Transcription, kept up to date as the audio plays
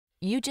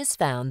You just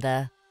found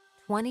the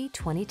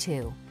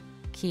 2022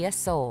 Kia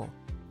Soul.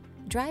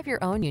 Drive your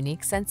own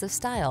unique sense of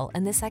style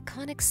in this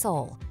iconic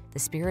Soul, the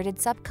spirited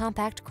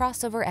subcompact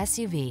crossover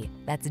SUV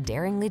that's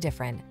daringly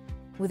different.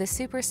 With a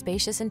super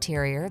spacious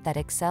interior that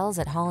excels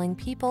at hauling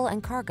people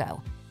and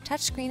cargo,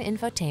 touchscreen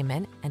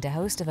infotainment, and a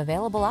host of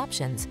available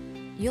options,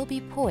 you'll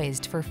be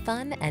poised for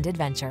fun and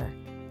adventure.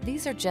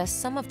 These are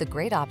just some of the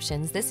great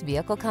options this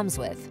vehicle comes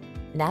with: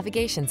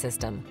 navigation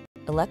system,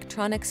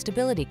 electronic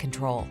stability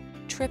control,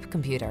 trip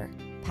computer,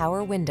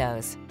 power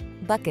windows,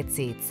 bucket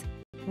seats,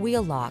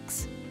 wheel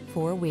locks,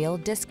 four-wheel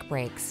disc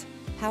brakes,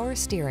 power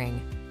steering.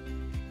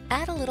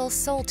 Add a little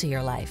soul to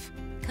your life.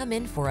 Come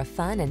in for a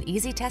fun and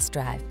easy test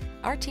drive.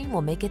 Our team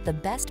will make it the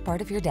best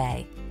part of your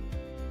day.